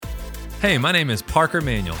Hey, my name is Parker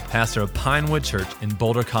Manuel, pastor of Pinewood Church in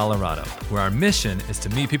Boulder, Colorado, where our mission is to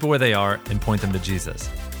meet people where they are and point them to Jesus.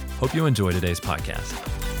 Hope you enjoy today's podcast.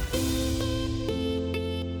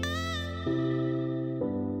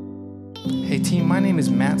 Hey team, my name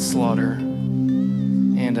is Matt Slaughter,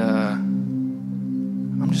 and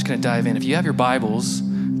I'm just going to dive in. If you have your Bibles,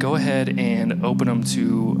 go ahead and open them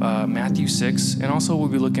to Matthew 6, and also we'll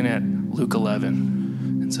be looking at Luke 11.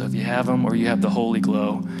 And so if you have them or you have the Holy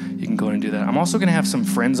Glow, you can go ahead and do that. I'm also going to have some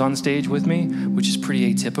friends on stage with me, which is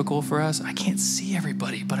pretty atypical for us. I can't see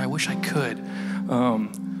everybody, but I wish I could.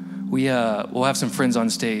 We'll have some friends on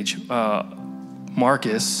stage.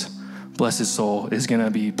 Marcus, bless his soul, is going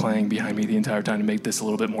to be playing behind me the entire time to make this a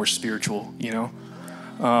little bit more spiritual, you know?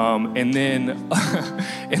 And then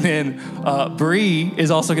Bree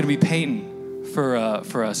is also going to be painting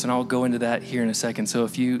for us, and I'll go into that here in a second. So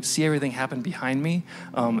if you see everything happen behind me,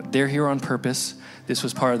 they're here on purpose. This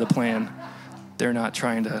was part of the plan. They're not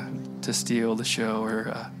trying to steal the show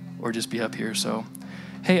or just be up here. So,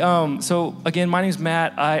 hey, so again, my name's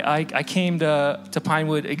Matt. I came to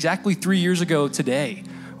Pinewood exactly 3 years ago today.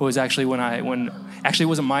 It was actually actually it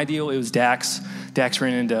wasn't my deal. It was Dax. Dax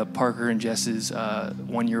ran into Parker and Jess's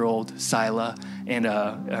 1-year-old Sila, and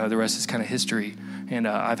the rest is kind of history. And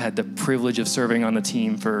I've had the privilege of serving on the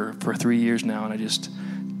team for 3 years now, and I just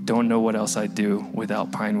don't know what else I'd do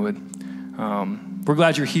without Pinewood. We're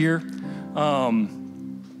glad you're here.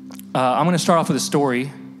 I'm going to start off with a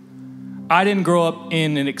story. I didn't grow up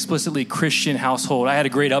in an explicitly Christian household. I had a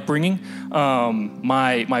great upbringing.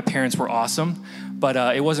 My parents were awesome,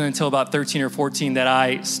 but it wasn't until about 13 or 14 that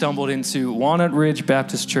I stumbled into Walnut Ridge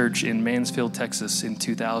Baptist Church in Mansfield, Texas in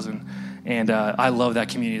 2000. And I love that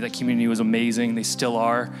community. That community was amazing. They still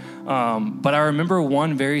are. But I remember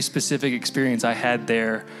one very specific experience I had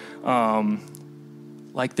there.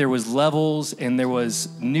 Like there was levels and there was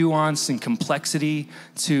nuance and complexity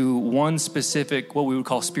to one specific, what we would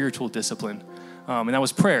call spiritual discipline. And that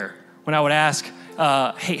was prayer. When I would ask,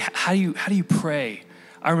 hey, how do you pray?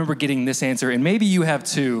 I remember getting this answer, and maybe you have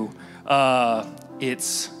too.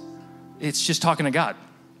 It's just talking to God.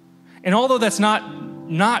 And although that's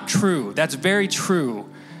not true, that's very true,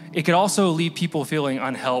 it could also leave people feeling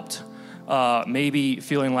unhelped, maybe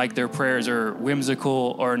feeling like their prayers are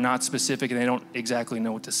whimsical or not specific and they don't exactly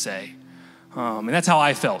know what to say. And that's how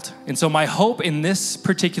I felt. And so my hope in this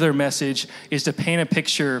particular message is to paint a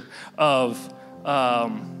picture of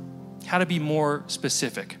how to be more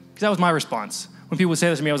specific. Because that was my response. When people would say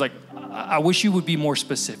this to me, I was like, I wish you would be more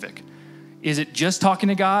specific. Is it just talking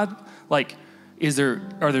to God? Like,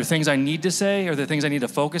 are there things I need to say? Are there things I need to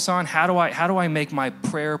focus on? How do I make my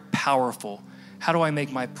prayer powerful? How do I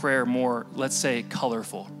make my prayer more, let's say,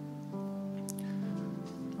 colorful?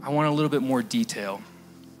 I want a little bit more detail.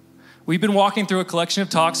 We've been walking through a collection of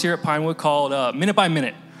talks here at Pinewood called Minute by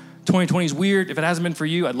Minute. 2020 is weird. If it hasn't been for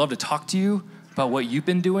you, I'd love to talk to you about what you've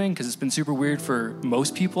been doing, because it's been super weird for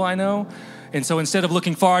most people I know. And so instead of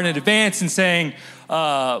looking far in advance and saying, what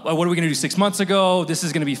are we going to do 6 months ago? This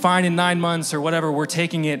is going to be fine in 9 months or whatever. We're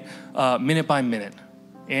taking it minute by minute.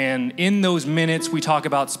 And in those minutes, we talk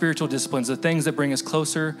about spiritual disciplines, the things that bring us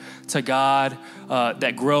closer to God,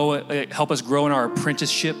 that help us grow in our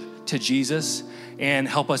apprenticeship to Jesus, and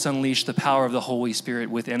help us unleash the power of the Holy Spirit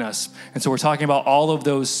within us. And so we're talking about all of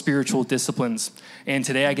those spiritual disciplines. And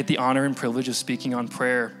today I get the honor and privilege of speaking on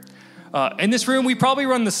prayer. In this room, we probably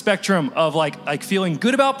run the spectrum of like feeling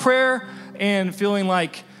good about prayer and feeling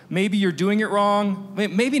like maybe you're doing it wrong.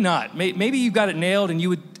 Maybe not. Maybe you got it nailed and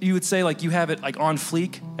you would say like you have it like on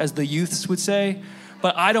fleek, as the youths would say.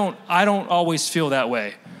 But I don't always feel that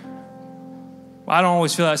way. I don't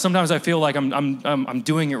always feel that. Sometimes I feel like I'm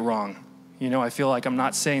doing it wrong. You know, I feel like I'm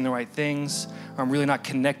not saying the right things, or I'm really not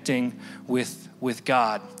connecting with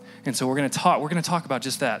God. And so we're going to talk about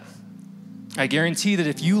just that. I guarantee that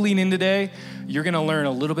if you lean in today, you're going to learn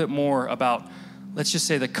a little bit more about, let's just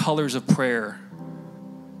say, the colors of prayer.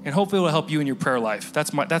 And hopefully it'll help you in your prayer life.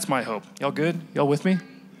 That's my hope. Y'all good? Y'all with me?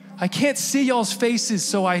 I can't see y'all's faces,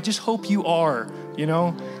 so I just hope you are, you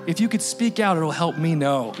know? If you could speak out, it'll help me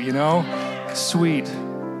know, you know? Sweet.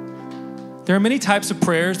 There are many types of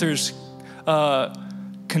prayers. There's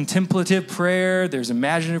contemplative prayer, there's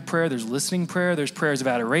imaginative prayer, there's listening prayer, there's prayers of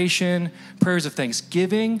adoration, prayers of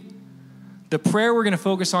thanksgiving. The prayer we're going to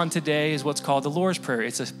focus on today is what's called the Lord's Prayer.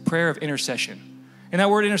 It's a prayer of intercession. And that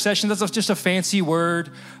word intercession, that's just a fancy word.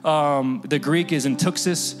 The Greek is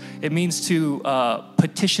enteuxis. It means to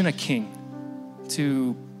petition a king,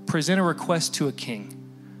 to present a request to a king.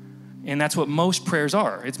 And that's what most prayers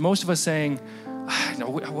are. It's most of us saying, I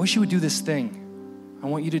wish you would do this thing. I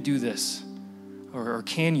want you to do this. Or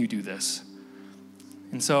can you do this?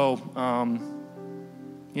 And so,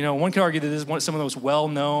 one could argue that this is some of the most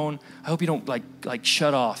well-known. I hope you don't like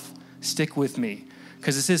shut off. Stick with me,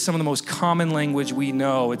 because this is some of the most common language we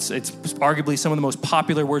know. It's arguably some of the most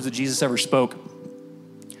popular words that Jesus ever spoke.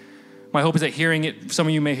 My hope is that hearing it, some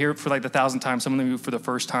of you may hear it for like the 1,000th time, some of you for the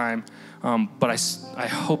first time, but I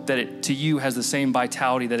hope that it to you has the same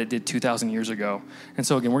vitality that it did 2,000 years ago. And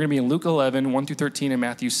so again, we're going to be in Luke 11, 1 through 13, and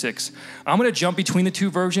Matthew 6. I'm going to jump between the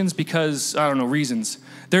two versions because, I don't know, reasons.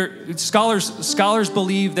 Scholars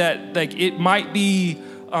believe that like it might be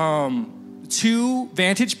two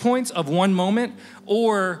vantage points of one moment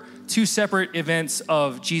or two separate events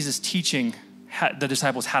of Jesus teaching the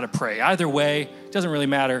disciples how to pray. Either way, it doesn't really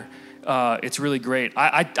matter. It's really great.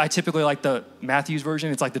 I typically like the Matthew's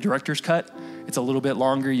version. It's like the director's cut. It's a little bit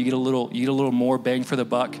longer. You get a little more bang for the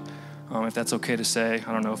buck, if that's okay to say.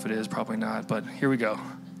 I don't know if it is, probably not, but here we go.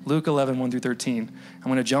 Luke 11, 1 through 13. I'm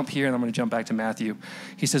going to jump here and I'm going to jump back to Matthew.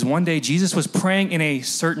 He says, one day Jesus was praying in a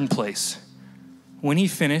certain place. When he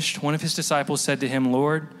finished, one of his disciples said to him,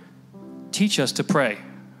 Lord, teach us to pray,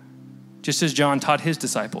 just as John taught his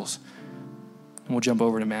disciples. And we'll jump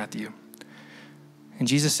over to Matthew. And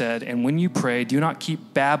Jesus said, and when you pray, do not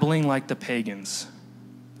keep babbling like the pagans.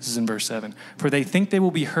 This is in verse 7. For they think they will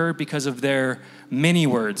be heard because of their many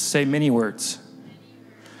words. Say many words.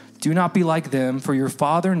 Do not be like them, for your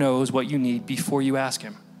Father knows what you need before you ask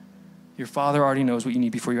him. Your Father already knows what you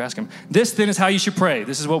need before you ask him. This then is how you should pray.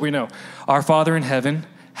 This is what we know. Our Father in heaven,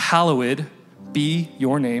 hallowed be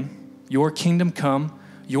your name. Your kingdom come.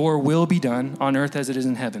 Your will be done on earth as it is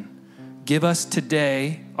in heaven. Give us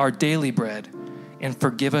today our daily bread. And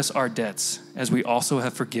forgive us our debts, as we also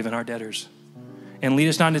have forgiven our debtors. And lead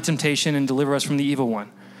us not into temptation, and deliver us from the evil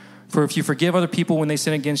one. For if you forgive other people when they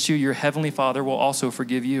sin against you, your heavenly Father will also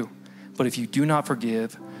forgive you. But if you do not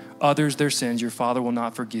forgive others their sins, your Father will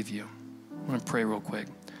not forgive you. I'm going to pray real quick.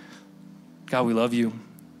 God, we love you.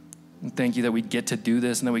 And thank you that we get to do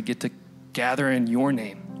this and that we get to gather in your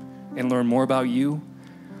name and learn more about you,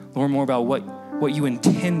 learn more about what you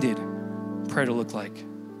intended prayer to look like.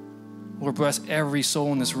 Lord, bless every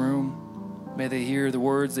soul in this room. May they hear the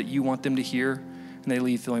words that you want them to hear, and they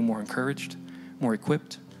leave feeling more encouraged, more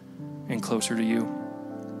equipped, and closer to you.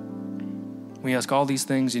 We ask all these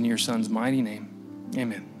things in your Son's mighty name.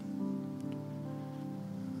 Amen.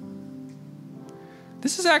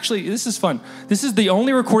 This is fun. This is the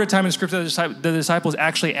only recorded time in Scripture that the disciples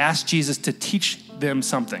actually asked Jesus to teach them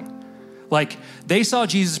something. Like, they saw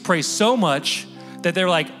Jesus pray so much that they're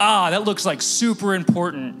like, that looks like super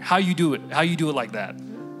important. How you do it like that.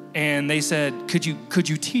 And they said, could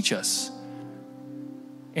you teach us?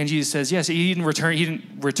 And Jesus says, yes. He didn't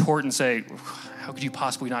retort and say, how could you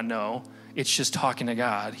possibly not know? It's just talking to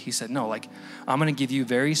God. He said, no, I'm going to give you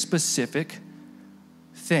very specific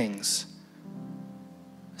things.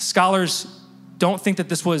 Scholars don't think that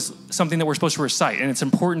this was something that we're supposed to recite, and it's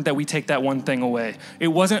important that we take that one thing away. It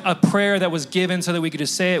wasn't a prayer that was given so that we could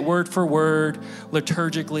just say it word for word,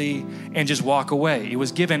 liturgically, and just walk away. It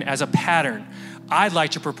was given as a pattern. I'd like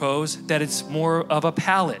to propose that it's more of a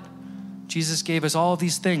palette. Jesus gave us all of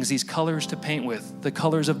these things, these colors to paint with, the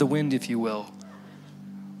colors of the wind, if you will,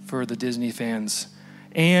 for the Disney fans.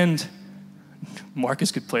 And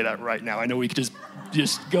Marcus could play that right now. I know we could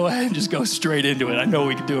just go ahead and just go straight into it. I know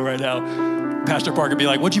we could do it right now. Pastor Parker would be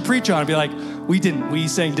like, what'd you preach on? I'd be like, we didn't. We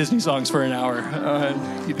sang Disney songs for an hour.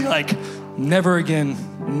 He'd be like, never again,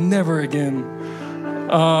 never again.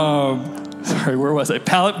 Sorry, where was I?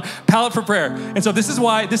 Palette for prayer. And so this is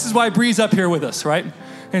why Bree's up here with us, right?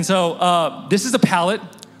 And so this is a palette.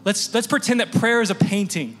 Let's pretend that prayer is a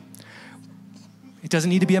painting. It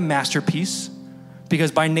doesn't need to be a masterpiece,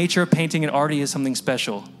 because by nature of painting, it already is something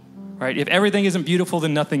special, right? If everything isn't beautiful,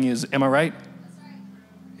 then nothing is. Am I right?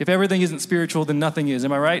 If everything isn't spiritual, then nothing is.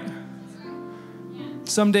 Am I right?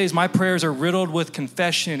 Some days my prayers are riddled with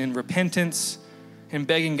confession and repentance and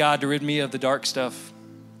begging God to rid me of the dark stuff.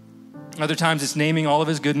 Other times it's naming all of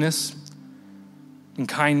his goodness and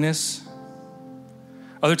kindness.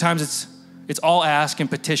 Other times it's all ask and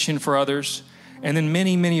petition for others, and then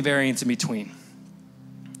many, many variants in between.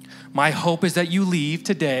 My hope is that you leave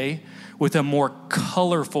today with a more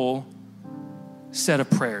colorful set of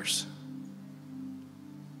prayers.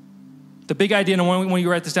 The big idea, and when you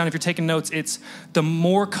write this down, if you're taking notes, it's the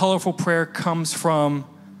more colorful prayer comes from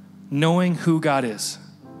knowing who God is.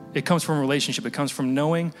 It comes from relationship. It comes from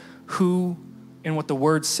knowing who and what the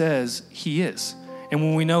word says he is. And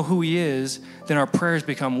when we know who he is, then our prayers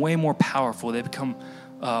become way more powerful. They become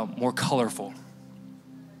more colorful.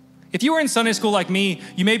 If you were in Sunday school like me,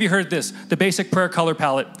 you maybe heard this. The basic prayer color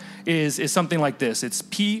palette is something like this. It's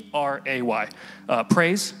P-R-A-Y.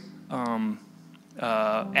 Praise,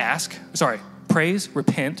 praise,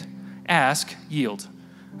 repent, ask, yield.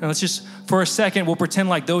 And let's just, for a second, we'll pretend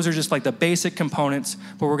like those are just like the basic components,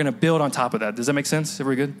 but we're going to build on top of that. Does that make sense?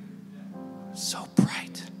 Everybody good? So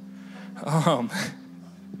bright.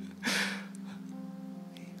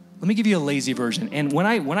 Let me give you a lazy version. And when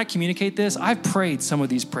I communicate this, I've prayed some of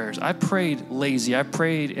these prayers. I've prayed lazy. I've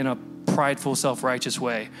prayed in a prideful, self-righteous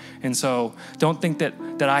way. And so don't think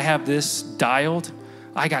that I have this dialed.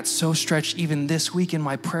 I got so stretched even this week in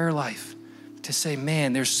my prayer life to say,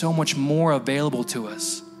 man, there's so much more available to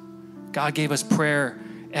us. God gave us prayer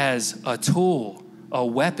as a tool, a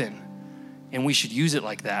weapon, and we should use it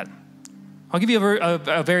like that. I'll give you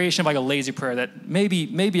a variation of like a lazy prayer that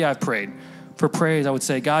maybe I've prayed. For praise, I would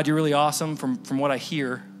say, God, you're really awesome from what I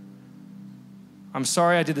hear. I'm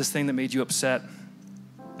sorry I did this thing that made you upset.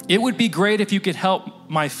 It would be great if you could help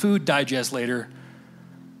my food digest later.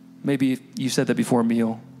 Maybe you said that before a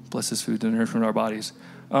meal. Bless this food to nourish our bodies.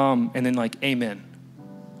 And then like, amen.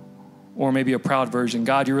 Or maybe a proud version.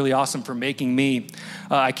 God, you're really awesome for making me.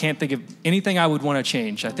 I can't think of anything I would want to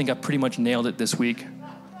change. I think I pretty much nailed it this week.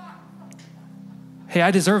 Hey,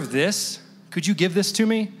 I deserve this. Could you give this to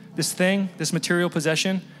me? This thing, this material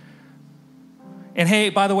possession. And hey,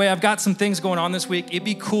 by the way, I've got some things going on this week. It'd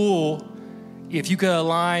be cool if you could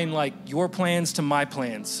align like your plans to my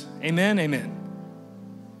plans. Amen, amen.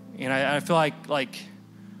 And I feel like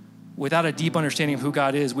without a deep understanding of who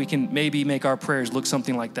God is, we can maybe make our prayers look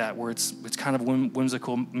something like that, where it's kind of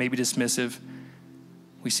whimsical, maybe dismissive.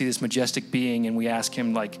 We see this majestic being and we ask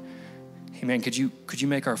him like, hey man, could you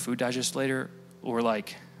make our food digest later? Or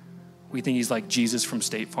like, we think he's like Jesus from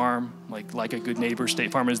State Farm, like a good neighbor.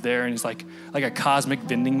 State Farm is there, and he's like a cosmic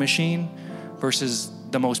vending machine versus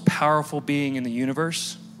the most powerful being in the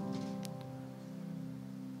universe.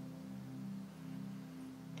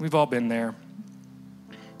 We've all been there.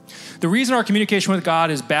 The reason our communication with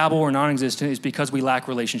God is babble or non-existent is because we lack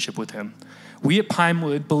relationship with him. We at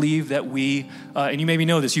Pinewood believe that and you maybe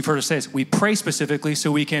know this, you've heard us say this, we pray specifically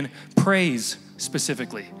so we can praise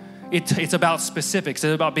specifically. It's about specifics.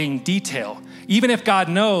 It's about being detailed. Even if God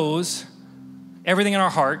knows everything in our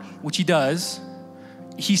heart, which he does,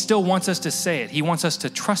 he still wants us to say it. He wants us to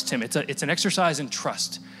trust him. It's an exercise in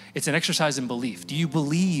trust. It's an exercise in belief. Do you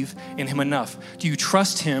believe in him enough? Do you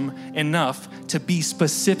trust him enough to be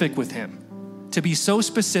specific with him? To be so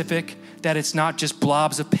specific that it's not just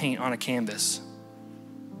blobs of paint on a canvas.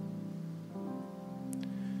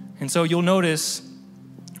 And so you'll notice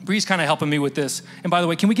Bree's kind of helping me with this. And by the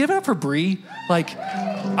way, can we give it up for Bree? Like,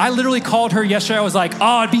 I literally called her yesterday. I was like,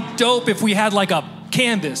 oh, it'd be dope if we had like a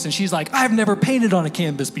canvas. And she's like, I've never painted on a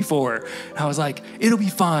canvas before. And I was like, it'll be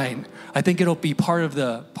fine. I think it'll be part of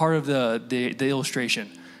the illustration,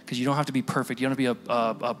 because you don't have to be perfect. You don't have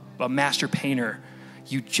to be a master painter.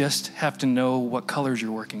 You just have to know what colors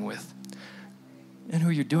you're working with and who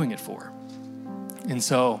you're doing it for. And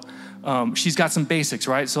so she's got some basics,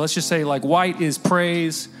 right? So let's just say like white is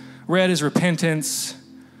praise, red is repentance,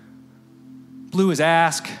 blue is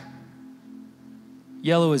ask,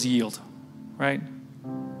 yellow is yield, right?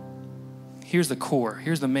 Here's the core.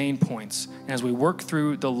 Here's the main points. And as we work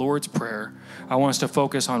through the Lord's Prayer, I want us to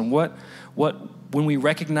focus on what when we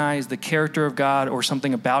recognize the character of God or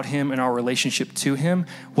something about him and our relationship to him,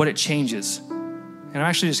 what it changes. And I'm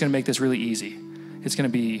actually just going to make this really easy. It's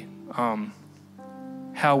going to be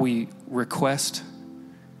how we request,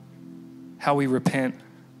 how we repent,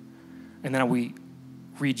 and then how we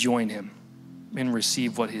rejoin him and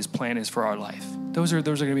receive what his plan is for our life. Those are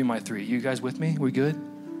going to be my three. You guys with me? We good?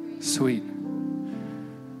 Sweet.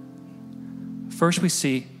 First we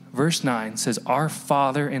see verse 9 says, our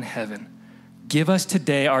Father in heaven, give us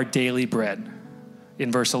today our daily bread.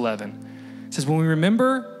 In verse 11, it says, when we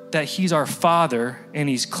remember that he's our Father and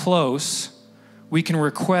he's close, we can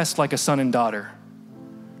request like a son and daughter.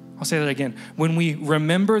 I'll say that again. When we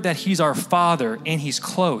remember that he's our Father and he's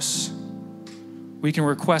close, we can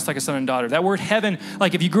request like a son and daughter. That word heaven,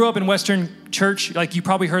 like if you grew up in Western church, like you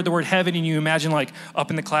probably heard the word heaven and you imagine like up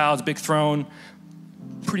in the clouds, big throne,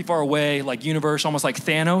 pretty far away, like universe, almost like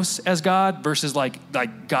Thanos as God versus like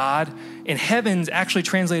God. And heavens actually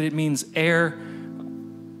translated means air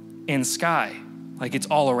and sky. Like it's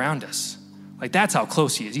all around us. Like that's how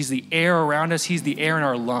close he is. He's the air around us. He's the air in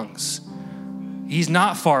our lungs. He's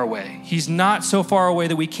not far away. He's not so far away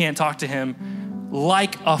that we can't talk to him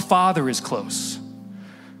like a father is close.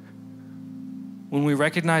 When we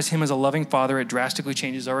recognize him as a loving father, it drastically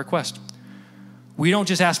changes our request. We don't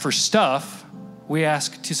just ask for stuff. We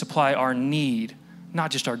ask to supply our need,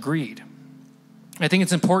 not just our greed. I think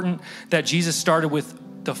it's important that Jesus started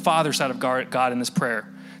with the Father side of God in this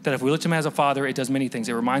prayer. That if we look to him as a father, it does many things.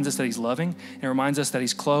 It reminds us that he's loving, and it reminds us that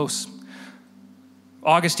he's close.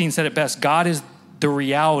 Augustine said it best, God is the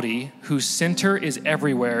reality whose center is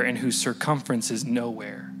everywhere and whose circumference is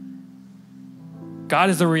nowhere. God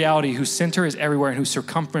is the reality whose center is everywhere and whose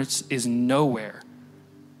circumference is nowhere.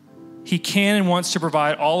 He can and wants to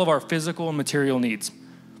provide all of our physical and material needs.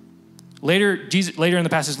 Later in the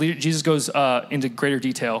passage, Jesus goes into greater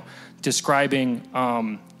detail describing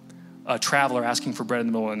a traveler asking for bread in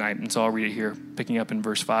the middle of the night. And so I'll read it here, picking up in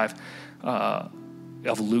verse 5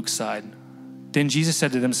 of Luke's side. Then Jesus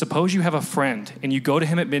said to them, suppose you have a friend and you go to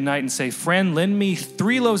him at midnight and say, friend, lend me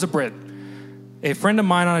 3 loaves of bread. A friend of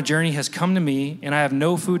mine on a journey has come to me and I have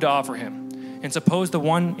no food to offer him. And suppose the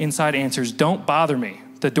one inside answers, don't bother me.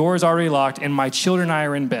 The door is already locked and my children and I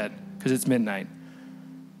are in bed because it's midnight.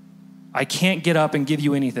 I can't get up and give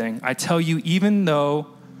you anything. I tell you, even though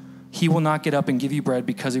he will not get up and give you bread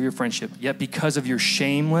because of your friendship, yet because of your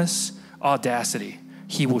shameless audacity,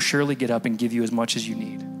 he will surely get up and give you as much as you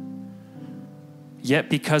need. Yet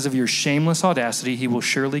because of your shameless audacity, he will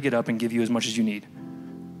surely get up and give you as much as you need.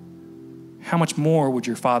 How much more would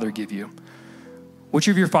your Father give you? Which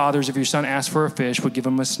of your fathers, if your son asked for a fish, would give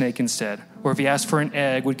him a snake instead? Or if he asked for an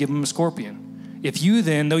egg, would give him a scorpion? If you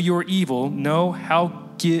then, though you are evil, know how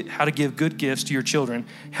to give good gifts to your children,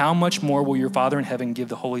 how much more will your Father in heaven give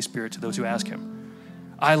the Holy Spirit to those who ask him?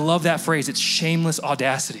 I love that phrase. It's shameless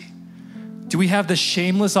audacity. Do we have the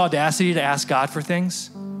shameless audacity to ask God for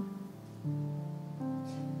things?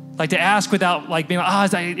 Like to ask without like being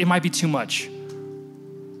like, it might be too much.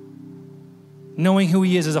 Knowing who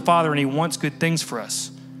he is as a father and he wants good things for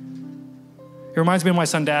us. It reminds me of my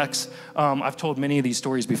son Dax. I've told many of these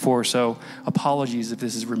stories before, so apologies if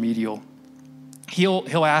this is remedial.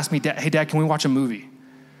 He'll ask me, hey, Dad, can we watch a movie?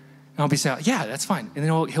 And I'll be saying, yeah, that's fine. And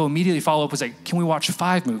then he'll immediately follow up with like, can we watch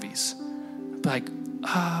 5 movies? I'll be like,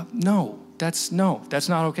 no, that's not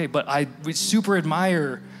okay. But I would super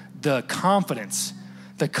admire the confidence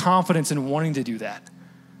in wanting to do that.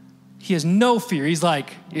 He has no fear. He's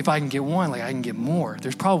like, if I can get one, like I can get more.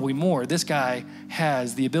 There's probably more. This guy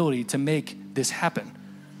has the ability to make this happen.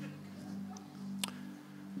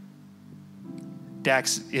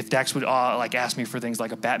 If Dax would like ask me for things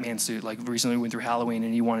like a Batman suit, like recently we went through Halloween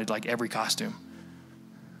and he wanted like every costume.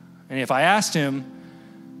 And if I asked him,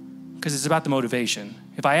 because it's about the motivation,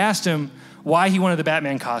 if I asked him why he wanted the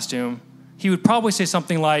Batman costume, he would probably say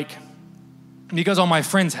something like, because all my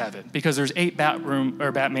friends have it, because there's 8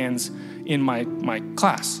 Batmans in my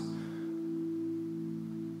class.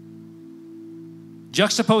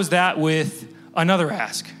 Juxtapose that with another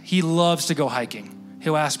ask. He loves to go hiking.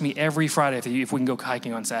 He'll ask me every Friday if we can go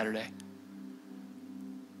hiking on Saturday.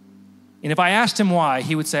 And if I asked him why,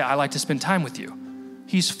 he would say, I like to spend time with you.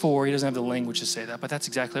 He's 4, he doesn't have the language to say that, but that's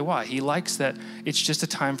exactly why. He likes that it's just a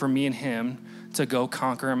time for me and him to go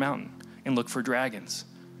conquer a mountain and look for dragons.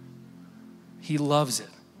 He loves it.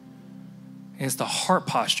 And it's the heart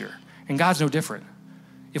posture. And God's no different.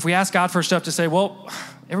 If we ask God for stuff to say, well,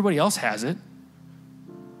 everybody else has it,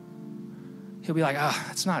 he'll be like,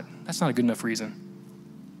 that's not a good enough reason.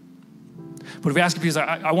 But if we ask him, he's like,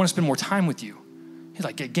 I want to spend more time with you. He's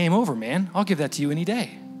like, game over, man. I'll give that to you any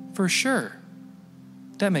day. For sure.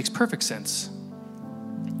 That makes perfect sense.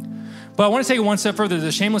 But I want to take it one step further.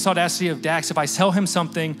 The shameless audacity of Dax, if I tell him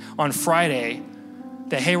something on Friday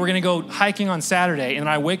that, hey, we're going to go hiking on Saturday, and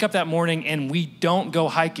I wake up that morning and we don't go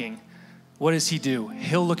hiking, what does he do?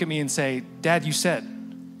 He'll look at me and say, Dad, you said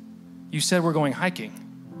we're going hiking,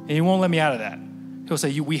 and he won't let me out of that. He'll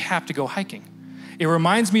say, we have to go hiking. It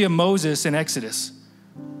reminds me of Moses in Exodus.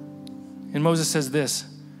 And Moses says this,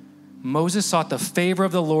 Moses sought the favor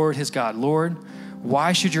of the Lord his God. Lord,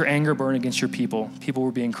 why should your anger burn against your people? People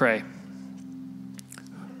were being cray.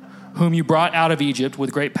 Whom you brought out of Egypt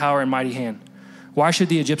with great power and mighty hand. Why should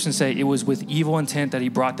the Egyptians say it was with evil intent that he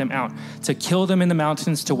brought them out? To kill them in the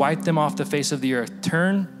mountains, to wipe them off the face of the earth.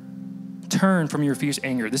 Turn from your fierce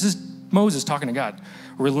anger. This is Moses talking to God.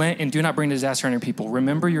 Relent and do not bring disaster on your people.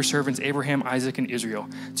 Remember your servants Abraham, Isaac, and Israel,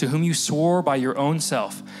 to whom you swore by your own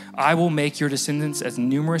self, I will make your descendants as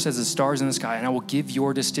numerous as the stars in the sky, and I will give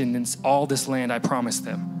your descendants all this land I promised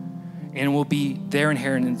them, and it will be their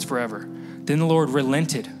inheritance forever. Then the Lord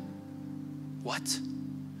relented. What?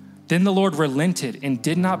 Then the Lord relented and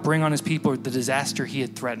did not bring on his people the disaster he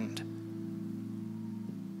had threatened.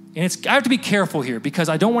 And I have to be careful here because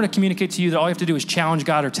I don't want to communicate to you that all you have to do is challenge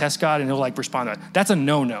God or test God and he'll like respond to that. That's a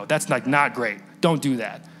no-no. That's like not great. Don't do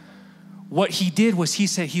that. What he did was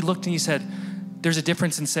he looked and he said, there's a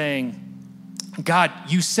difference in saying, God,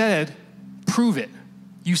 you said, prove it.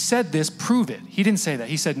 You said this, prove it. He didn't say that.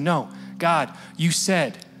 He said, no, God, you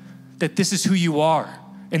said that this is who you are.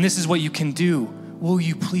 and this is what you can do. Will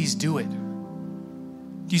you please do it?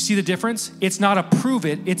 Do you see the difference? It's not a prove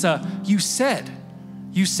it, it's a you said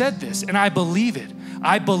this, and I believe it.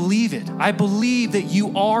 I believe it. I believe that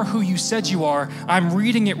you are who you said you are. I'm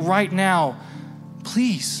reading it right now.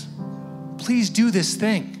 Please do this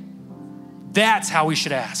thing. That's how we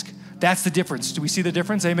should ask. That's the difference. Do we see the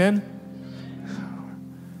difference? Amen?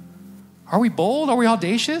 Are we bold? Are we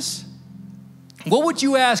audacious? What would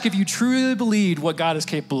you ask if you truly believed what God is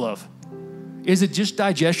capable of? Is it just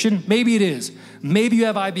digestion? Maybe it is. Maybe you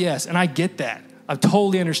have IBS, and I get that. I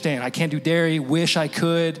totally understand. I can't do dairy, wish I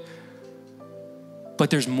could. But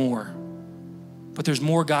there's more. But there's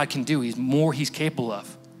more God can do. He's capable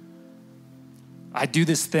of. I do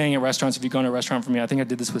this thing at restaurants. If you go to a restaurant for me, I think I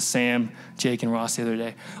did this with Sam, Jake, and Ross the other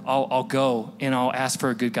day. I'll go and I'll ask for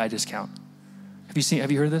a good guy discount. Have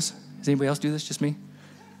you heard of this? Does anybody else do this? Just me?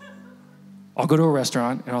 I'll go to a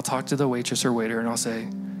restaurant and I'll talk to the waitress or waiter and I'll say,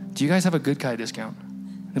 do you guys have a good guy discount?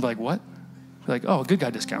 They'll be like, what? They're like, oh, a good guy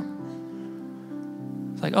discount.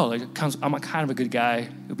 It's like, oh, I'm a kind of a good guy.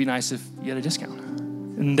 It would be nice if you had a discount.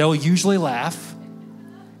 And they'll usually laugh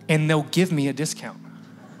and they'll give me a discount.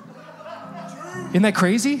 Isn't that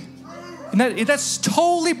crazy? That's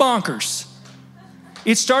totally bonkers.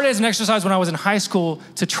 It started as an exercise when I was in high school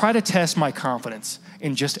to try to test my confidence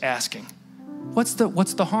in just asking. What's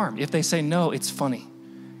the harm? If they say no, it's funny.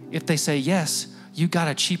 If they say yes, you got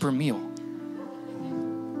a cheaper meal.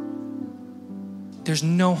 There's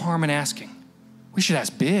no harm in asking. We should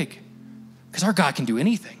ask big because our God can do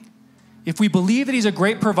anything. If we believe that he's a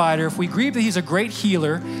great provider, if we believe that he's a great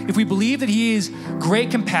healer, if we believe that he is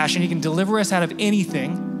great compassion, he can deliver us out of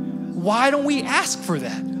anything, why don't we ask for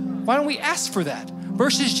that? Why don't we ask for that?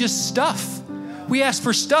 Versus just stuff. We ask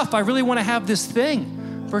for stuff. I really want to have this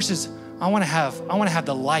thing. Versus I want to have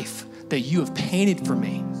the life that you have painted for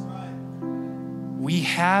me. We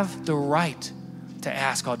have the right to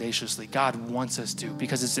ask audaciously. God wants us to,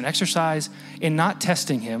 because it's an exercise in not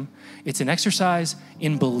testing him. It's an exercise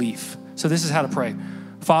in belief. So this is how to pray.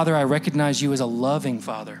 Father, I recognize you as a loving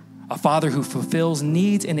Father, a Father who fulfills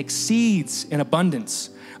needs and exceeds in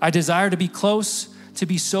abundance. I desire to be close, to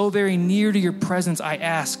be so very near to your presence. I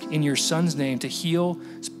ask in your Son's name to heal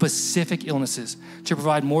specific illnesses, to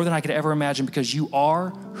provide more than I could ever imagine, because you are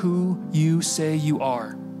who you say you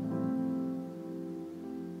are.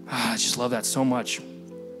 I just love that so much.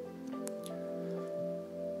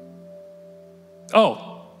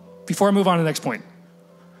 Oh, before I move on to the next point.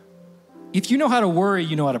 If you know how to worry,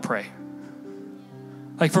 you know how to pray.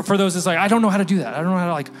 Like for those that's like, I don't know how to do that. I don't know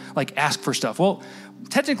how to like ask for stuff. Well,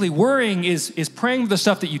 technically worrying is praying for the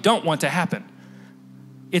stuff that you don't want to happen.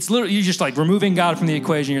 It's literally, you're just like removing God from the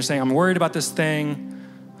equation. You're saying, I'm worried about this thing.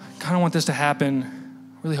 I kind of want this to happen.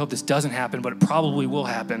 I really hope this doesn't happen, but it probably will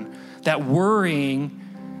happen. That worrying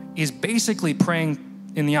is basically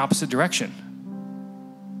praying in the opposite direction.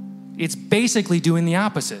 It's basically doing the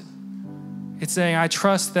opposite. It's saying, I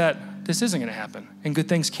trust that this isn't going to happen and good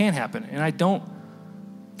things can happen, and I don't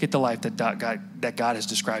get the life that God has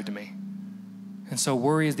described to me. And so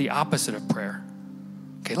worry is the opposite of prayer.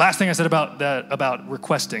 Okay, last thing I said about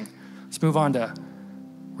requesting. Let's move on to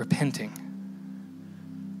repenting.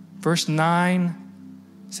 Verse 9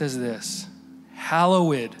 says this,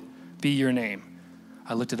 hallowed be your name.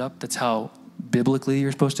 I looked it up. That's how biblically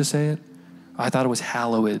you're supposed to say it. I thought it was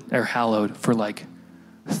hallowed for like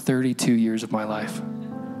 32 years of my life.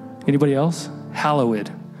 Anybody else?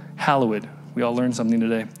 Hallowed. We all learned something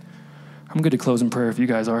today. I'm good to close in prayer if you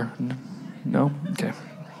guys are. No? Okay.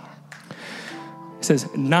 It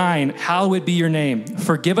says, 9, hallowed be your name.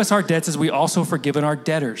 Forgive us our debts as we also forgiven our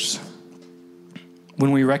debtors.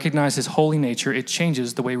 When we recognize his holy nature, it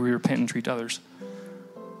changes the way we repent and treat others.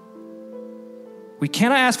 We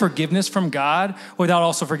cannot ask forgiveness from God without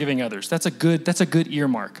also forgiving others. That's a good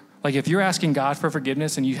earmark. Like if you're asking God for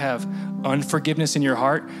forgiveness and you have unforgiveness in your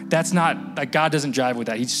heart, that's not, like God doesn't jive with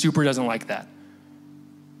that. He super doesn't like that.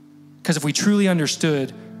 Because if we truly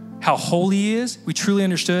understood how holy he is, we truly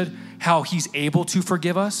understood how he's able to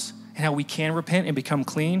forgive us and how we can repent and become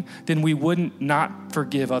clean, then we wouldn't not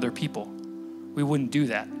forgive other people. We wouldn't do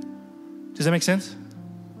that. Does that make sense?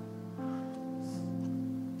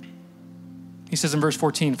 He says in verse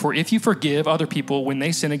 14, for if you forgive other people when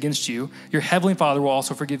they sin against you, your heavenly Father will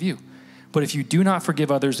also forgive you. But if you do not forgive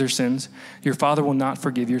others their sins, your Father will not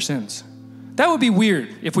forgive your sins. That would be weird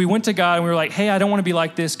if we went to God and we were like, hey, I don't want to be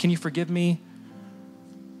like this. Can you forgive me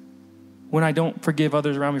when I don't forgive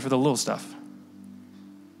others around me for the little stuff?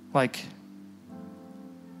 Like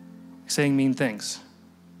saying mean things.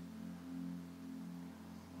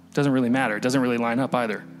 Doesn't really matter. It doesn't really line up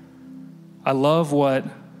either. I love what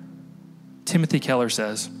Timothy Keller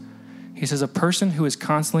says, he says, a person who is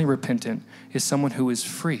constantly repentant is someone who is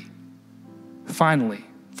free. Finally,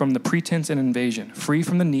 from the pretense and invasion, free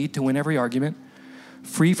from the need to win every argument,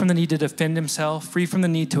 free from the need to defend himself, free from the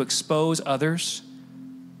need to expose others.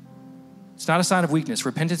 It's not a sign of weakness.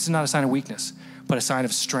 Repentance is not a sign of weakness, but a sign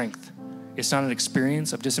of strength. It's not an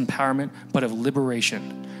experience of disempowerment, but of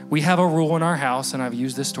liberation. We have a rule in our house, and I've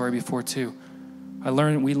used this story before too. We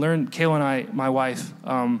learned, Kayla and I, my wife,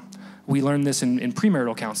 we learned this in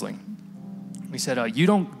premarital counseling. We said,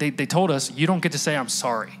 they told us, you don't get to say, I'm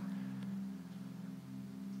sorry.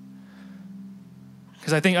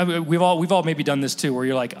 Because I think we've all maybe done this too, where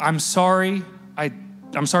you're like, I'm sorry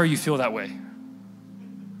you feel that way.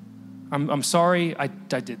 I'm sorry I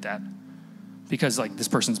did that because like this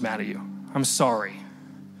person's mad at you. I'm sorry.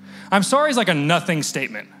 I'm sorry is like a nothing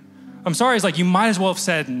statement. I'm sorry is like you might as well have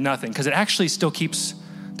said nothing because it actually still keeps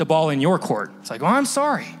the ball in your court. It's like, oh, I'm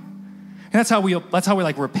sorry. And that's how we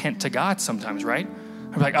like repent to God sometimes, right?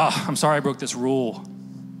 I'm like, oh, I'm sorry I broke this rule.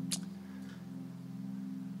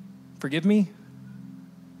 Forgive me?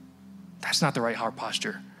 That's not the right heart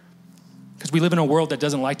posture. Because we live in a world that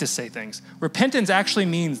doesn't like to say things. Repentance actually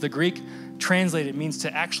means, the Greek translated means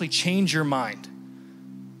to actually change your mind.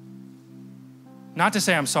 Not to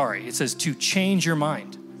say I'm sorry. It says to change your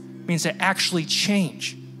mind. It means to actually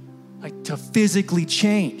change. Like to physically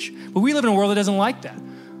change. But we live in a world that doesn't like that.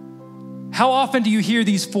 How often do you hear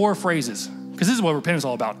these 4 phrases? Because this is what repentance is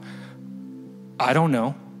all about. I don't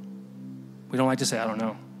know. We don't like to say I don't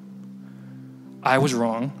know. I was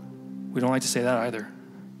wrong. We don't like to say that either.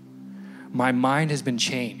 My mind has been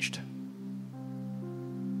changed.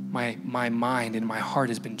 My mind and my heart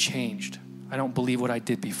has been changed. I don't believe what I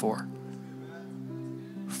did before.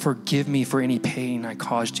 Forgive me for any pain I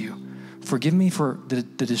caused you. Forgive me for the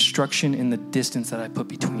destruction and the distance that I put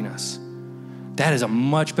between us. That is a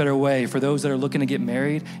much better way for those that are looking to get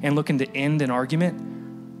married and looking to end an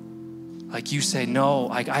argument. Like you say, no,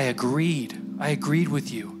 I agreed. I agreed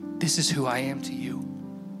with you. This is who I am to you.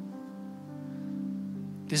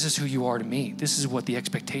 This is who you are to me. This is what the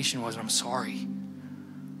expectation was. I'm sorry.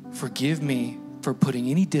 Forgive me for putting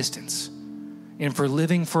any distance and for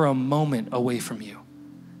living for a moment away from you.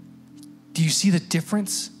 Do you see the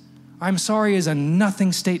difference? I'm sorry is a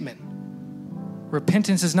nothing statement.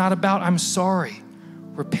 Repentance is not about I'm sorry.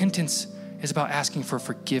 Repentance is about asking for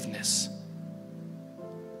forgiveness.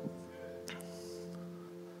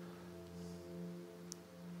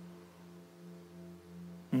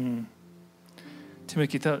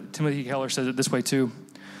 Timothy Keller says it this way too.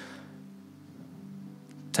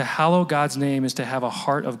 To hallow God's name is to have a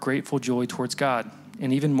heart of grateful joy towards God,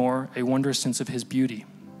 and even more, a wondrous sense of his beauty.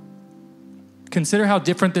 Consider how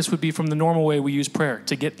different this would be from the normal way we use prayer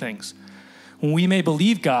to get things. When we may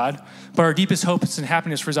believe God, but our deepest hopes and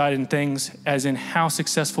happiness reside in things as in how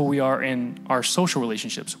successful we are in our social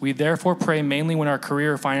relationships. We therefore pray mainly when our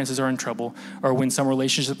career or finances are in trouble or when some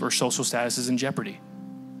relationship or social status is in jeopardy.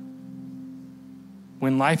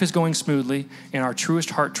 When life is going smoothly and our truest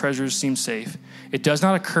heart treasures seem safe, it does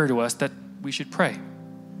not occur to us that we should pray.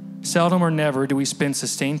 Seldom or never do we spend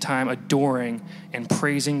sustained time adoring and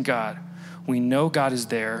praising God. We know God is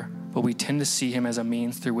there, but we tend to see him as a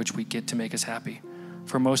means through which we get to make us happy.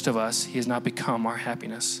 For most of us, he has not become our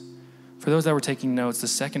happiness. For those that were taking notes, the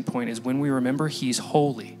second point is when we remember he's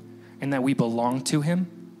holy and that we belong to him,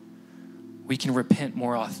 we can repent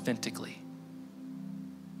more authentically.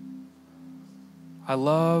 I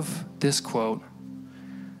love this quote.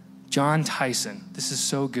 John Tyson, this is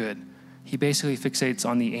so good. He basically fixates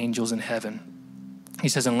on the angels in heaven. He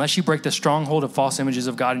says, unless you break the stronghold of false images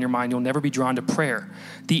of God in your mind, you'll never be drawn to prayer.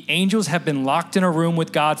 The angels have been locked in a room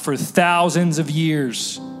with God for thousands of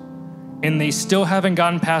years, and they still haven't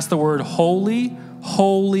gotten past the word holy,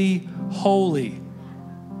 holy, holy.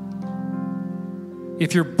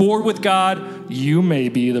 If you're bored with God, you may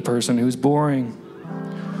be the person who's boring.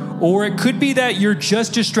 Or it could be that you're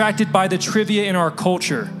just distracted by the trivia in our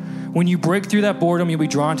culture. When you break through that boredom, you'll be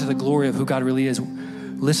drawn to the glory of who God really is.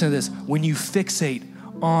 Listen to this. When you fixate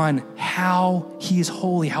on how he is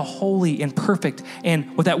holy, how holy and perfect,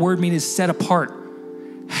 and what that word means is set apart.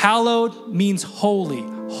 Hallowed means holy.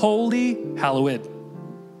 Holy, hallowed.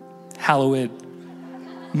 Hallowed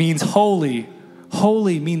means holy.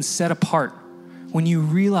 Holy means set apart. When you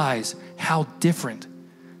realize how different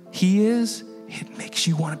he is, it makes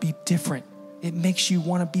you want to be different. It makes you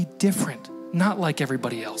want to be different, not like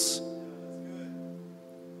everybody else.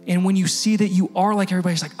 And when you see that you are like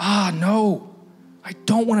everybody, it's like, no, I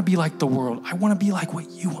don't want to be like the world. I want to be like what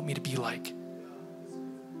you want me to be like.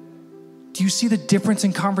 Do you see the difference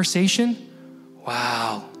in conversation?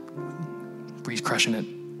 Wow. Bree's crushing it.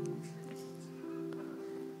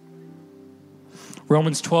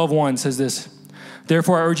 Romans 12:1 says this,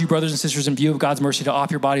 therefore I urge you, brothers and sisters, in view of God's mercy, to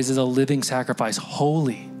offer your bodies as a living sacrifice,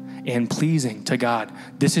 holy and pleasing to God.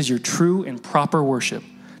 This is your true and proper worship.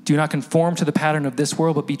 Do not conform to the pattern of this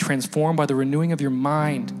world, but be transformed by the renewing of your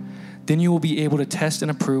mind. Then you will be able to test and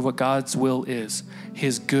approve what God's will is,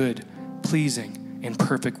 his good, pleasing, and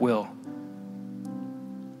perfect will.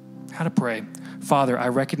 How to pray. Father, I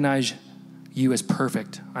recognize you as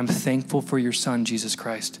perfect. I'm thankful for your Son, Jesus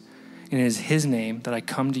Christ. And it is his name that I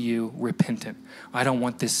come to you repentant. I don't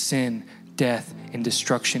want this sin, death, and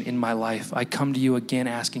destruction in my life. I come to you again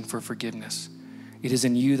asking for forgiveness. It is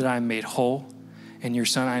in you that I am made whole, and your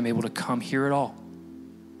Son I am able to come hear it all.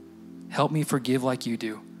 Help me forgive like you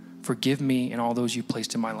do. Forgive me and all those you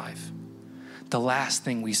placed in my life. The last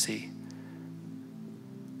thing we see,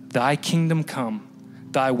 thy kingdom come,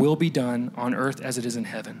 thy will be done on earth as it is in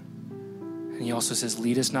heaven. And he also says,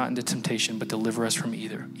 lead us not into temptation, but deliver us from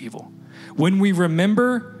either evil. When we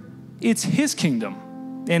remember it's his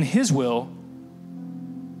kingdom and his will,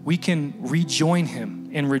 we can rejoin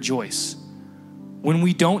him and rejoice. When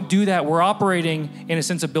we don't do that, we're operating in a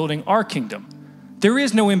sense of building our kingdom. There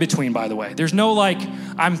is no in between, by the way. There's no like,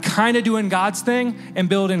 I'm kind of doing God's thing and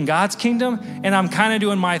building God's kingdom, and I'm kind of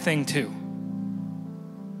doing my thing too.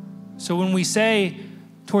 So when we say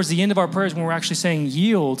towards the end of our prayers, when we're actually saying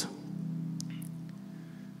yield,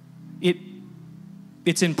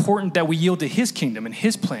 it's important that we yield to his kingdom and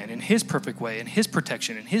his plan and his perfect way and his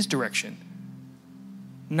protection and his direction.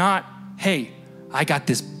 Not, hey, I got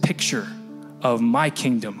this picture of my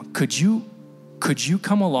kingdom. Could you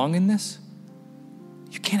come along in this?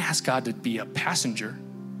 You can't ask God to be a passenger.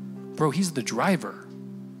 Bro, he's the driver.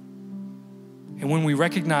 And when we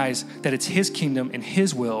recognize that it's his kingdom and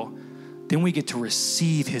his will, then we get to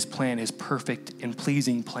receive his plan, his perfect and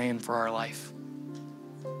pleasing plan for our life.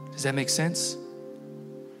 Does that make sense?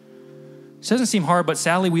 It doesn't seem hard, but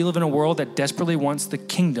sadly, we live in a world that desperately wants the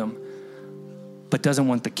kingdom, but doesn't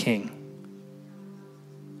want the king.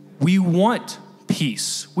 We want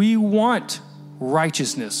peace. We want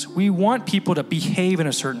righteousness. We want people to behave in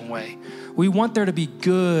a certain way. We want there to be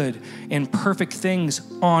good and perfect things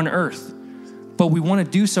on earth, but we want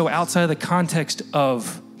to do so outside of the context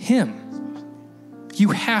of him. You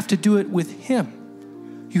have to do it with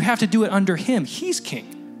him. You have to do it under him. He's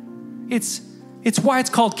king. It's why it's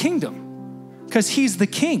called kingdom. Because he's the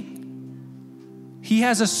king. He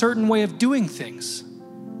has a certain way of doing things.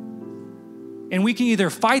 And we can either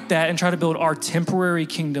fight that and try to build our temporary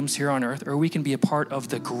kingdoms here on earth, or we can be a part of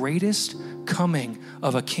the greatest coming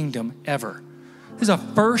of a kingdom ever. This is a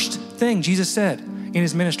first thing Jesus said in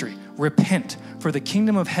his ministry. Repent, for the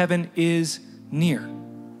kingdom of heaven is near.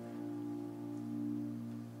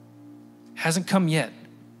 Hasn't come yet.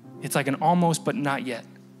 It's like an almost, but not yet.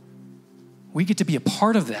 We get to be a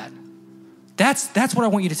part of that. That's what I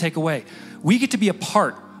want you to take away. We get to be a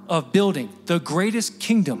part of building the greatest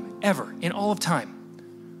kingdom ever in all of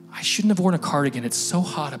time. I shouldn't have worn a cardigan. It's so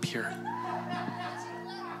hot up here.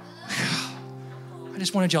 I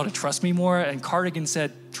just wanted y'all to trust me more, and cardigan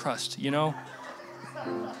said trust, you know?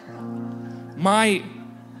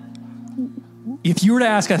 If you were to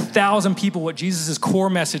ask 1,000 people what Jesus'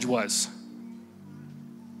 core message was,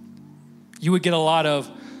 you would get a lot of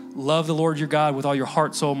love the Lord your God with all your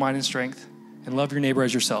heart, soul, mind, and strength, and love your neighbor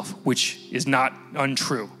as yourself, which is not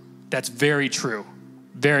untrue. That's very true.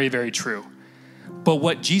 Very, very true. But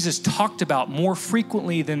what Jesus talked about more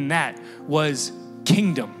frequently than that was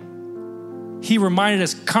kingdom. He reminded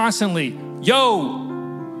us constantly,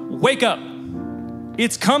 yo, wake up.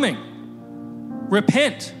 It's coming.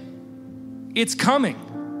 Repent. It's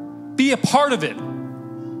coming. Be a part of it,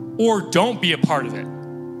 or don't be a part of it.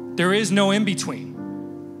 There is no in between.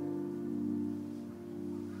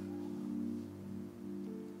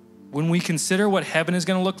 When we consider what heaven is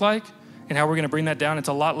going to look like and how we're going to bring that down, it's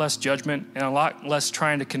a lot less judgment and a lot less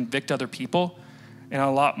trying to convict other people and a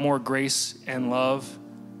lot more grace and love,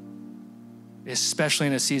 especially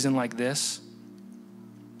in a season like this.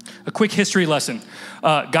 A quick history lesson.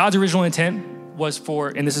 God's original intent was for,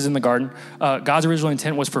 and this is in the garden, God's original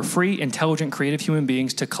intent was for free, intelligent, creative human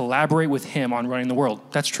beings to collaborate with him on running the world.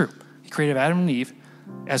 That's true. He created Adam and Eve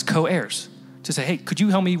as co-heirs to say, hey, could you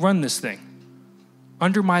help me run this thing?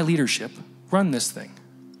 Under my leadership, run this thing.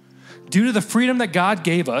 Due to the freedom that God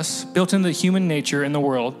gave us, built into the human nature in the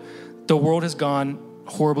world has gone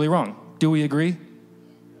horribly wrong. Do we agree?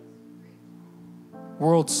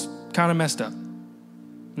 World's kind of messed up.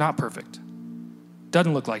 Not perfect.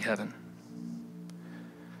 Doesn't look like heaven.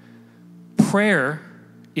 Prayer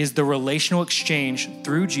is the relational exchange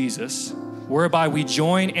through Jesus, whereby we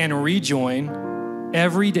join and rejoin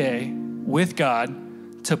every day with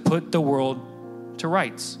God to put the world to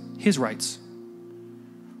rights, his rights.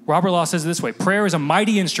 Robert Law says it this way: prayer is a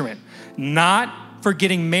mighty instrument, not for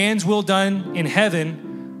getting man's will done in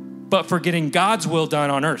heaven, but for getting God's will done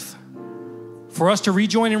on earth. For us to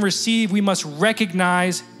rejoin and receive, we must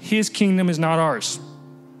recognize his kingdom is not ours.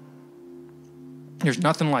 There's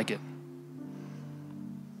nothing like it.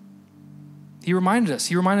 He reminded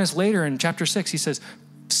us later in chapter 6, he says,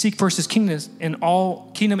 seek first his kingdom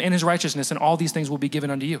and his righteousness, and all these things will be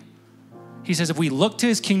given unto you. He says, if we look to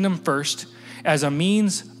his kingdom first as a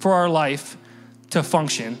means for our life to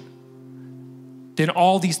function, then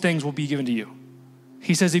all these things will be given to you.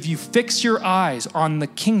 He says, if you fix your eyes on the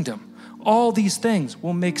kingdom, all these things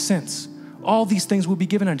will make sense. All these things will be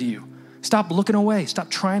given unto you. Stop looking away.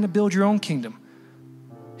 Stop trying to build your own kingdom.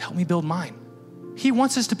 Help me build mine. He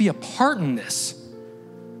wants us to be a part in this.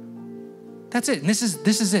 That's it. And this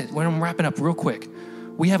is it. When I'm wrapping up real quick,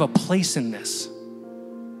 we have a place in this.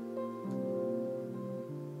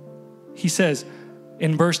 He says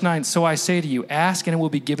in verse 9, so I say to you, ask and it will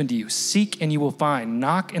be given to you. Seek and you will find.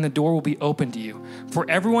 Knock and the door will be opened to you. For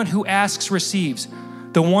everyone who asks receives.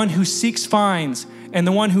 The one who seeks finds. And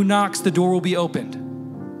the one who knocks, the door will be opened.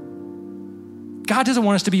 God doesn't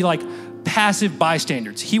want us to be like passive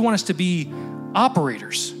bystanders. He wants us to be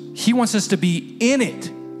operators. He wants us to be in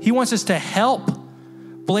it. He wants us to help.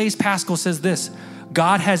 Blaise Pascal says this: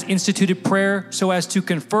 God has instituted prayer so as to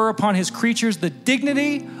confer upon his creatures the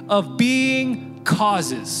dignity of being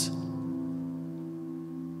causes.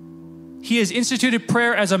 He has instituted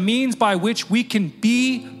prayer as a means by which we can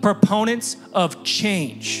be proponents of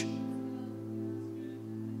change.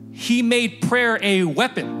 He made prayer a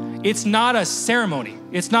weapon. It's not a ceremony.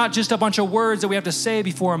 It's not just a bunch of words that we have to say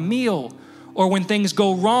before a meal or when things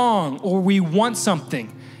go wrong or we want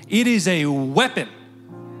something. It is a weapon.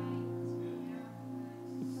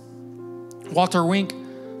 Walter Wink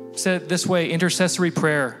said it this way: intercessory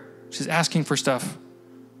prayer, which is asking for stuff,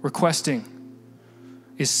 requesting,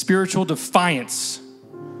 is spiritual defiance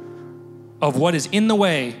of what is in the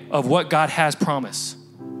way of what God has promised.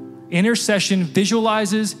 Intercession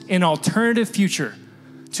visualizes an alternative future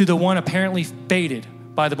to the one apparently faded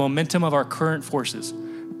by the momentum of our current forces.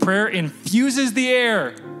 Prayer infuses the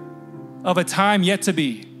air of a time yet to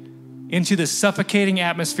be into the suffocating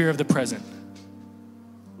atmosphere of the present.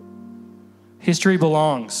 History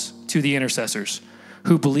belongs to the intercessors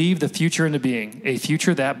who believe the future into being, a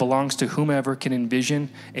future that belongs to whomever can envision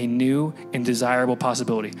a new and desirable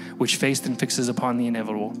possibility, which faith and fixes upon the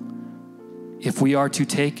inevitable. If we are to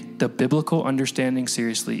take the biblical understanding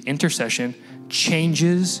seriously, intercession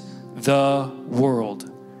changes the world,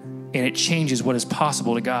 and it changes what is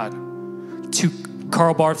possible to God.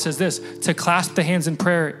 Karl Barth says this: to clasp the hands in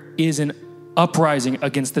prayer is an uprising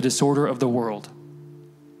against the disorder of the world.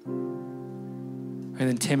 And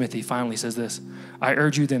then Timothy finally says this: I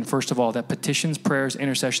urge you then, first of all, that petitions, prayers,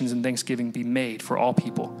 intercessions, and thanksgiving be made for all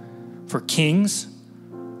people, for kings,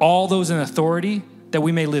 all those in authority, that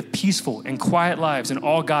we may live peaceful and quiet lives in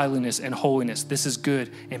all godliness and holiness. This is good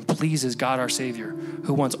and pleases God our Savior,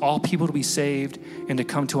 who wants all people to be saved and to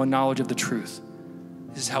come to a knowledge of the truth.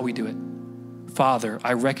 This is how we do it. Father,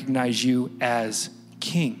 I recognize you as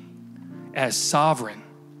King, as sovereign,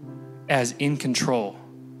 as in control.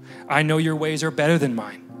 I know your ways are better than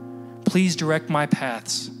mine. Please direct my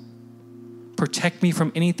paths. Protect me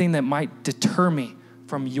from anything that might deter me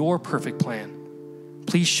from your perfect plan.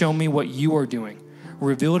 Please show me what you are doing.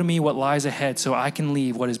 Reveal to me what lies ahead so I can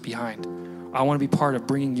leave what is behind. I want to be part of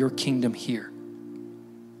bringing your kingdom here.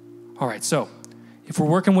 All right, so if we're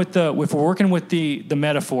working with the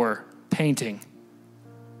metaphor, painting,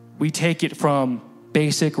 we take it from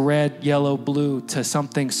basic red, yellow, blue to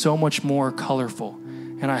something so much more colorful.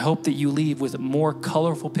 And I hope that you leave with a more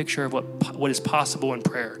colorful picture of what is possible in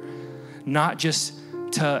prayer. Not just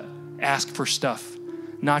to ask for stuff,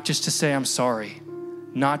 not just to say I'm sorry,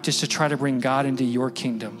 not just to try to bring God into your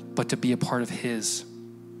kingdom, but to be a part of his.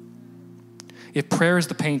 If prayer is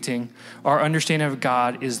the painting, our understanding of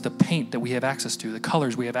God is the paint that we have access to, the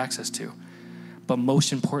colors we have access to. But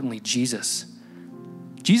most importantly, Jesus.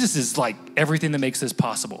 Jesus is like everything that makes this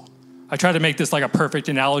possible. I try to make this like a perfect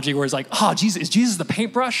analogy where it's like, Jesus, is Jesus the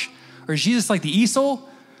paintbrush? Or is Jesus like the easel?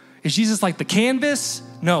 Is Jesus like the canvas?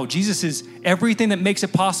 No, Jesus is everything that makes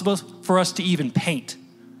it possible for us to even paint.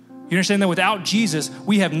 You understand that without Jesus,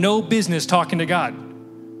 we have no business talking to God.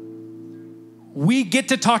 We get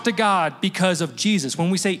to talk to God because of Jesus. When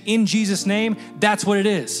we say in Jesus' name, that's what it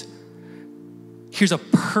is. Here's a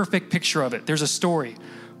perfect picture of it. There's a story.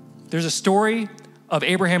 There's a story of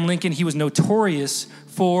Abraham Lincoln. He was notorious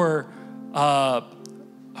for,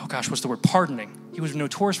 pardoning. He was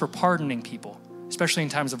notorious for pardoning people, especially in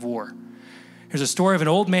times of war. There's a story of an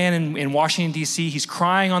old man in Washington, D.C. He's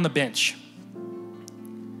crying on the bench.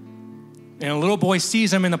 And a little boy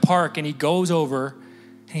sees him in the park, and he goes over,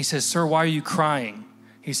 and he says, "Sir, why are you crying?"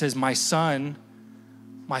 He says, my son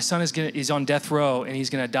is on death row, and he's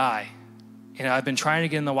going to die. And I've been trying to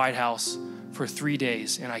get in the White House for 3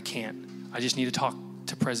 days, and I can't. I just need to talk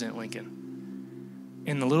to President Lincoln.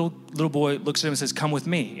 And the little boy looks at him and says, "Come with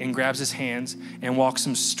me," and grabs his hands and walks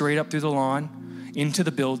him straight up through the lawn, into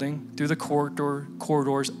the building, through the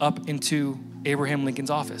corridors, up into Abraham Lincoln's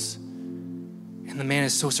office. And the man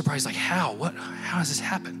is so surprised, like, how does this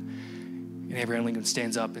happen? And Abraham Lincoln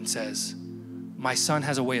stands up and says, "My son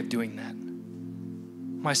has a way of doing that.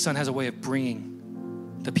 My son has a way of bringing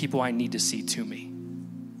the people I need to see to me."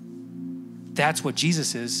 That's what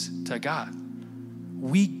Jesus is to God.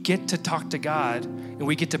 We get to talk to God, and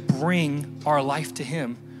we get to bring our life to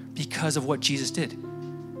him because of what Jesus did.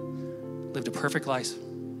 Lived a perfect life.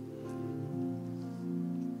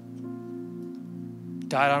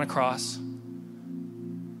 Died on a cross.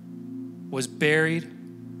 Was buried.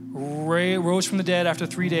 Rose from the dead after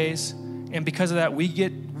 3 days. And because of that, we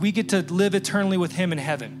get to live eternally with him in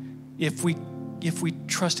heaven if we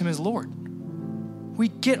trust him as Lord. We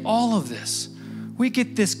get all of this. We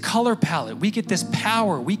get this color palette. We get this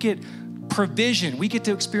power. We get provision. We get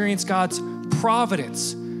to experience God's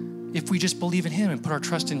providence if we just believe in him and put our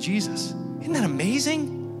trust in Jesus. Isn't that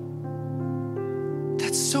amazing?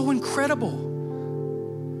 That's so incredible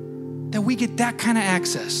that we get that kind of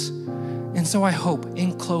access. And so I hope,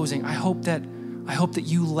 in closing, I hope that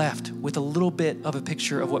you left with a little bit of a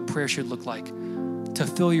picture of what prayer should look like, to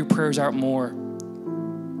fill your prayers out more,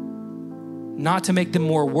 not to make them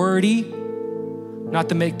more wordy, not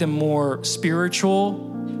to make them more spiritual,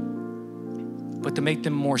 but to make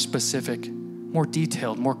them more specific, more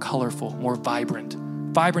detailed, more colorful, more vibrant.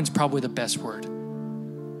 Vibrant's probably the best word.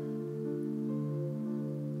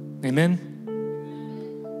 Amen?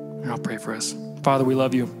 And I'll pray for us. Father, we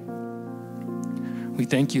love you. We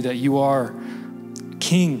thank you that you are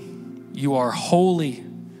King, you are holy,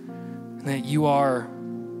 and that you are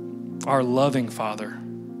our loving Father.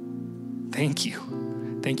 Thank you.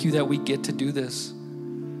 Thank you that we get to do this.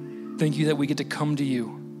 Thank you that we get to come to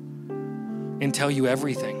you and tell you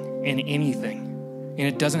everything and anything. And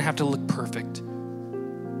it doesn't have to look perfect.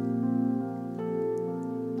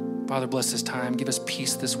 Father, bless this time. Give us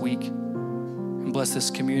peace this week. And bless this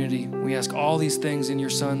community. We ask all these things in your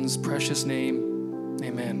Son's precious name.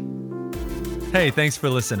 Amen. Hey, thanks for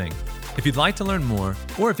listening. If you'd like to learn more,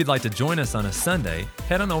 or if you'd like to join us on a Sunday,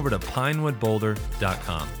 head on over to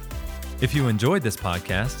pinewoodboulder.com. If you enjoyed this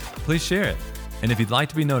podcast, please share it. And if you'd like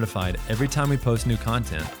to be notified every time we post new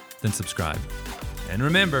content, then subscribe. And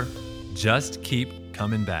remember, just keep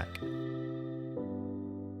coming back.